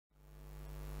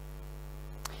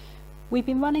We've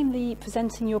been running the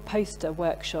Presenting Your Poster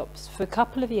workshops for a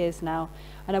couple of years now,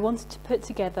 and I wanted to put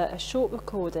together a short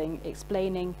recording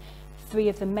explaining 3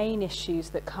 of the main issues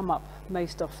that come up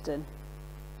most often.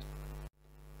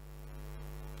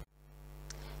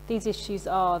 These issues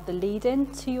are the lead-in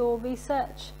to your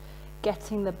research,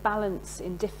 getting the balance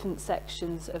in different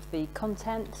sections of the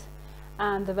content,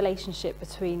 and the relationship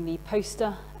between the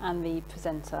poster and the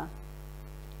presenter.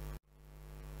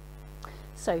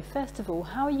 So first of all,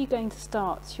 how are you going to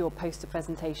start your poster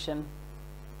presentation?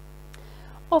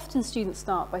 Often students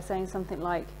start by saying something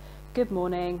like, "Good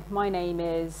morning, my name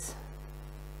is,"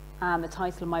 and the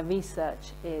title of my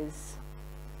research is.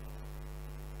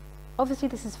 Obviously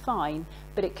this is fine,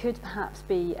 but it could perhaps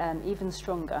be even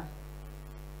stronger.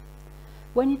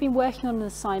 When you've been working on an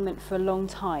assignment for a long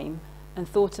time and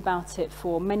thought about it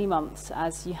for many months,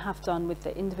 as you have done with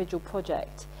the individual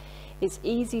project, it's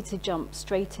easy to jump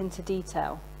straight into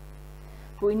detail.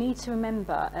 But we need to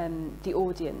remember the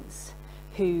audience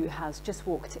who has just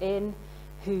walked in,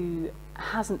 who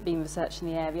hasn't been researching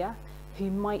the area, who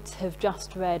might have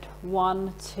just read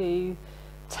 1, 2,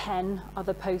 10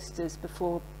 other posters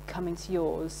before coming to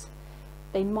yours.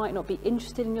 They might not be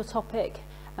interested in your topic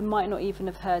and might not even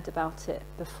have heard about it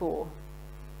before.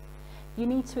 You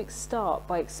need to start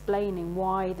by explaining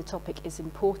why the topic is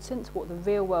important, what the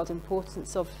real world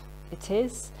importance of it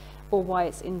is, or why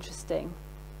it's interesting,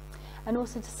 and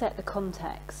also to set the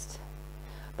context.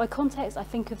 By context, I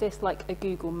think of this like a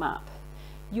Google map.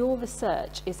 Your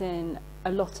research is in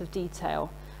a lot of detail.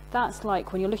 That's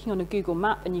like when you're looking on a Google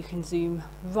map and you can zoom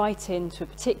right into a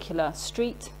particular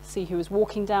street, see who is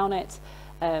walking down it,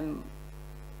 and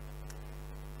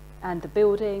the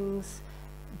buildings,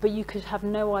 but you could have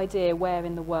no idea where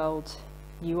in the world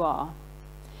you are.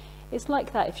 It's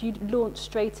like that. If you launch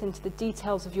straight into the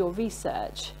details of your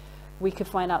research, we could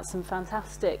find out some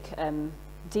fantastic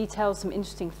details, some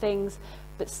interesting things,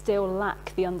 but still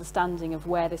lack the understanding of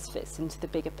where this fits into the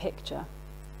bigger picture.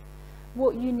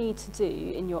 What you need to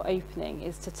do in your opening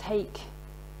is to take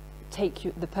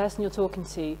the person you're talking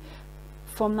to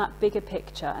from that bigger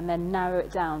picture and then narrow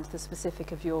it down to the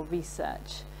specific of your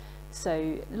research.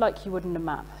 So like you would in a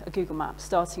map, a Google map,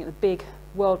 starting at the big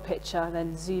world picture,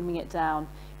 then zooming it down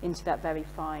into that very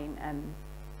fine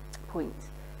point.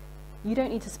 You don't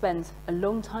need to spend a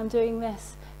long time doing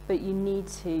this, but you need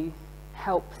to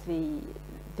help the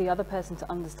other person to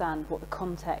understand what the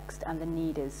context and the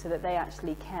need is so that they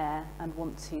actually care and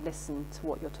want to listen to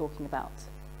what you're talking about.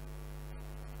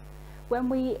 When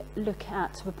we look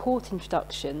at report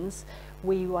introductions,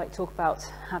 we might talk about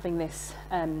having this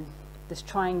this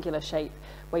triangular shape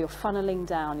where you're funneling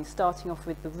down, you're starting off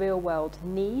with the real world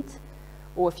need,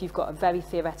 or if you've got a very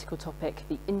theoretical topic,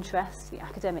 the interest, the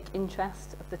academic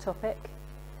interest of the topic,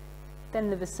 then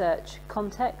the research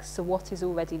context, so what is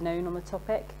already known on the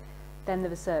topic, then the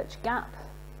research gap,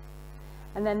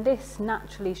 and then this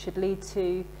naturally should lead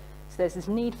to, so there's this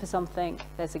need for something,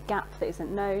 there's a gap that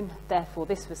isn't known, therefore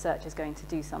this research is going to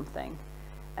do something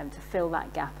to fill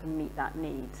that gap and meet that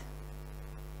need.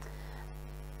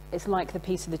 It's like the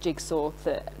piece of the jigsaw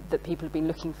that people have been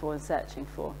looking for and searching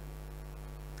for.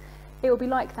 It will be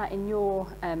like that in your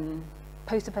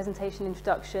poster presentation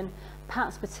introduction,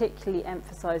 perhaps particularly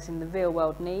emphasising the real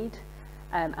world need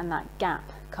and that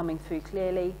gap coming through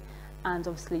clearly, and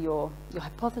obviously your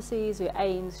hypotheses, your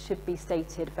aims should be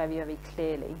stated very, very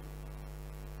clearly.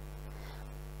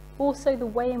 Also the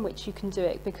way in which you can do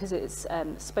it, because it's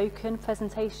spoken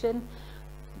presentation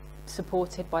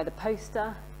supported by the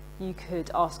poster, you could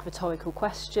ask rhetorical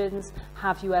questions.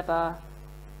 Have you ever,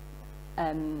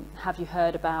 have you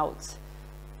heard about,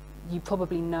 you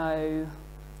probably know,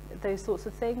 those sorts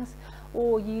of things,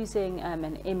 or using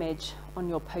an image on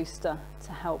your poster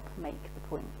to help make the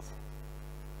point.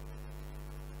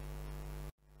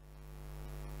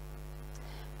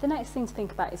 The next thing to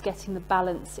think about is getting the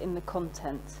balance in the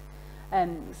content.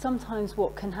 Sometimes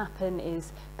what can happen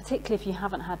is, particularly if you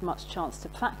haven't had much chance to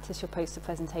practice your poster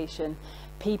presentation,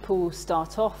 people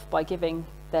start off by giving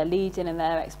their lead-in and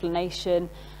their explanation,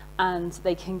 and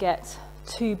they can get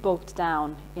too bogged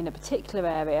down in a particular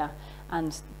area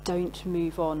and don't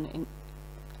move on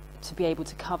to be able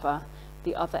to cover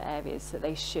the other areas that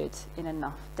they should in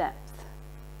enough depth.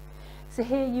 So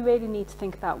here you really need to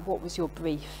think about what was your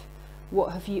brief,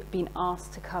 what have you been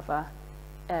asked to cover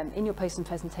in your poster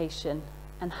presentation,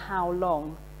 and how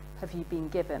long have you been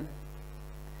given?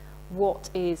 What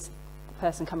is the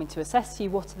person coming to assess you?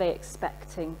 What are they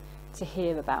expecting to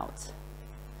hear about?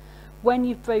 When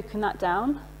you've broken that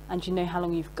down and you know how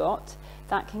long you've got,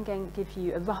 that can give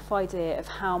you a rough idea of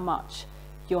how much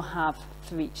you'll have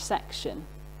for each section.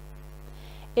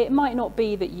 It might not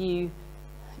be that you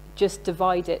just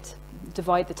divide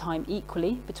the time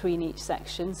equally between each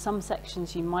section. Some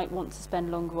sections you might want to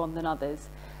spend longer on than others,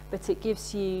 but it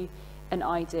gives you an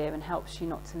idea and helps you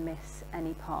not to miss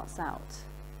any parts out.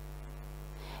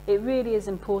 It really is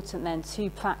important then to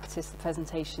practice the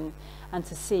presentation and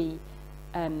to see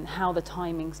how the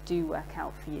timings do work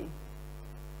out for you.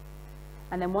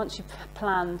 And then once you've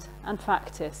planned and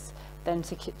practiced, then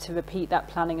to repeat that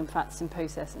planning and practicing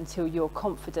process until you're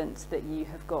confident that you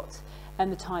have got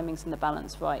the timings and the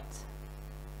balance right.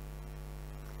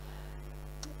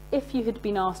 If you had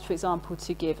been asked, for example,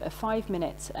 to give a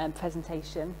 5-minute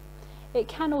presentation, it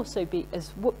can also be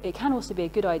a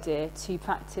good idea to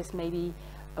practice maybe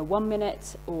a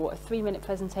 1-minute or a 3-minute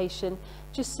presentation,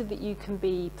 just so that you can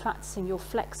be practicing your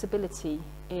flexibility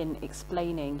in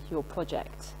explaining your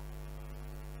project.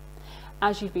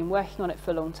 As you've been working on it for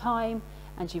a long time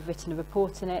and you've written a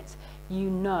report in it,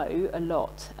 you know a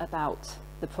lot about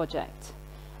the project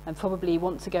and probably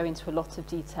want to go into a lot of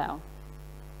detail.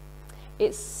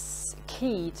 It's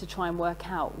key to try and work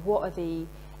out what are the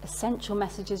essential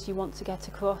messages you want to get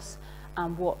across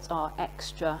and what are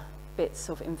extra bits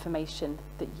of information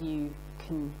that you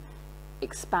can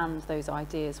expand those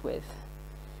ideas with,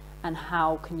 and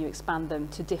how can you expand them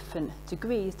to different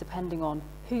degrees depending on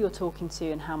who you're talking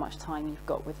to and how much time you've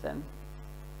got with them.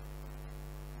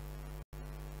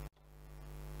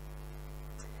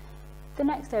 The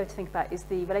next area to think about is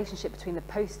the relationship between the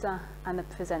poster and the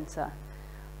presenter.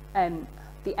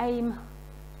 The aim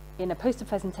in a poster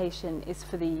presentation is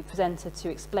for the presenter to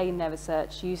explain their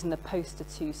research using the poster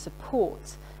to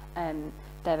support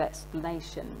their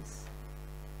explanations.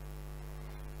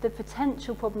 The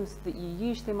potential problems that you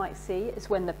usually might see is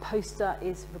when the poster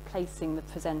is replacing the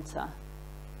presenter.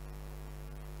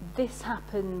 This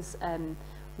happens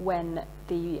when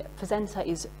the presenter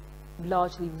is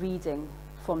largely reading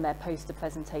from their poster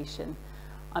presentation.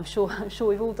 I'm sure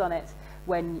we've all done it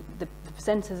when the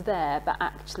presenter's there, but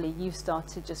actually you've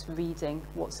started just reading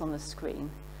what's on the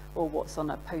screen or what's on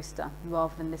a poster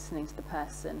rather than listening to the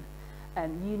person.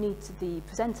 The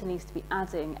presenter needs to be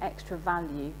adding extra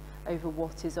value over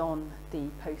what is on the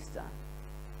poster.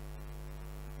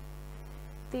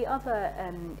 The other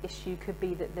issue could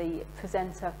be that the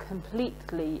presenter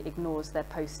completely ignores their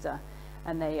poster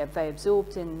and they are very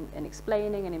absorbed in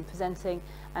explaining and in presenting,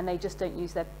 and they just don't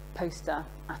use their poster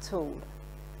at all.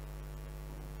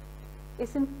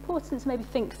 It's important to maybe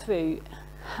think through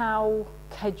how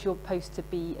could your poster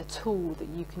be a tool that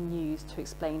you can use to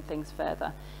explain things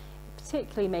further,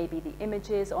 particularly maybe the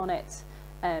images on it,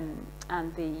 and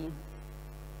the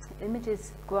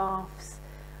images, graphs,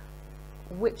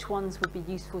 which ones would be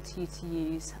useful to you to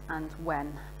use and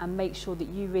when, and make sure that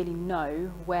you really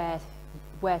know where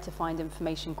to find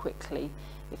information quickly,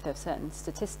 if there are certain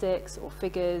statistics or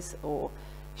figures or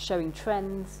showing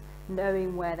trends,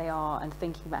 knowing where they are and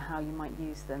thinking about how you might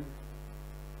use them.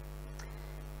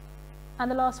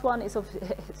 And the last one is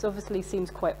it obviously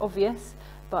seems quite obvious,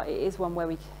 but it is one where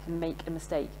we can make a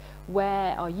mistake.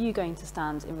 Where are you going to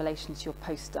stand in relation to your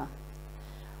poster?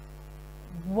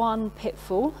 One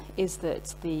pitfall is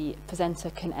that the presenter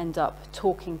can end up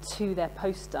talking to their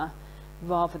poster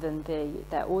rather than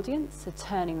their audience, so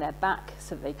turning their back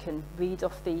so that they can read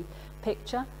off the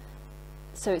picture.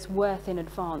 So it's worth in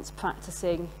advance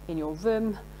practicing in your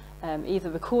room, either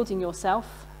recording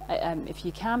yourself if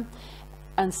you can,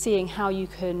 and seeing how you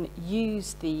can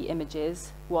use the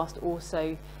images whilst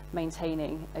also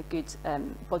maintaining a good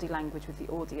body language with the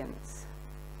audience.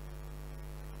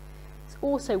 It's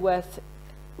also worth,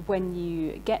 when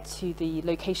you get to the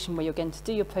location where you're going to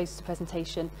do your poster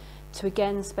presentation, to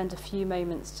again spend a few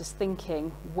moments just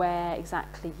thinking where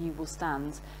exactly you will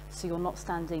stand, so you're not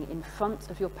standing in front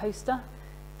of your poster.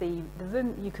 The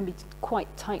room, you can be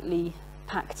quite tightly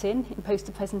packed in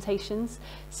poster presentations,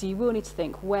 so you will need to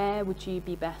think where would you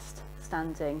be best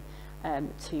standing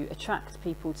to attract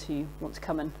people to want to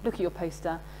come and look at your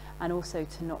poster, and also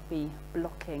to not be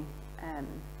blocking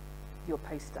your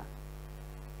poster.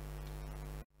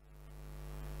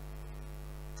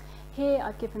 Here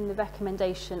I've given the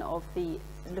recommendation of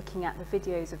looking at the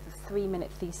videos of the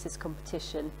 3-minute thesis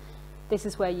competition. This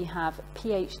is where you have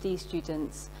PhD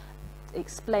students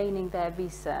explaining their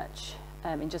research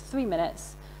in just 3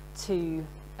 minutes to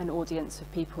an audience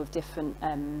of people of different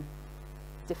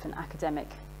academic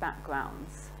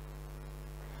backgrounds.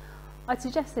 I'd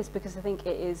suggest this because I think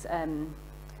it is an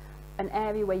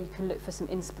area where you can look for some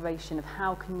inspiration of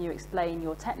how can you explain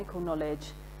your technical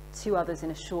knowledge to others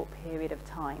in a short period of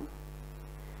time.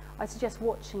 I suggest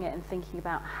watching it and thinking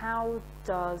about how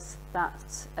does that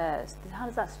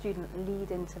student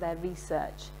lead into their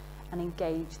research and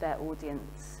engage their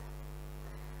audience.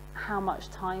 how much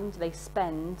time do they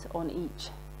spend on each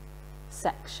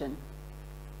section,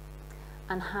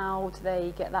 and how do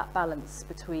they get that balance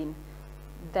between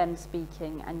them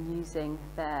speaking and using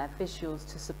their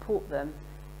visuals to support them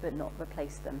but not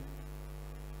replace them.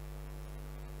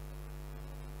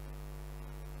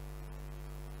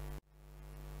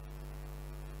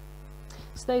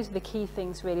 So those are the key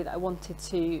things really that I wanted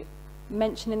to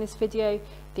mention in this video: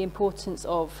 the importance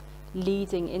of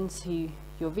leading into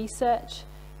your research,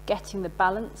 getting the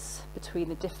balance between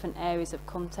the different areas of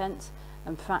content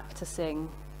and practicing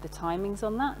the timings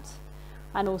on that,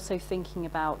 and also thinking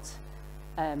about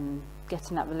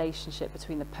getting that relationship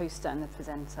between the poster and the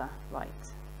presenter right.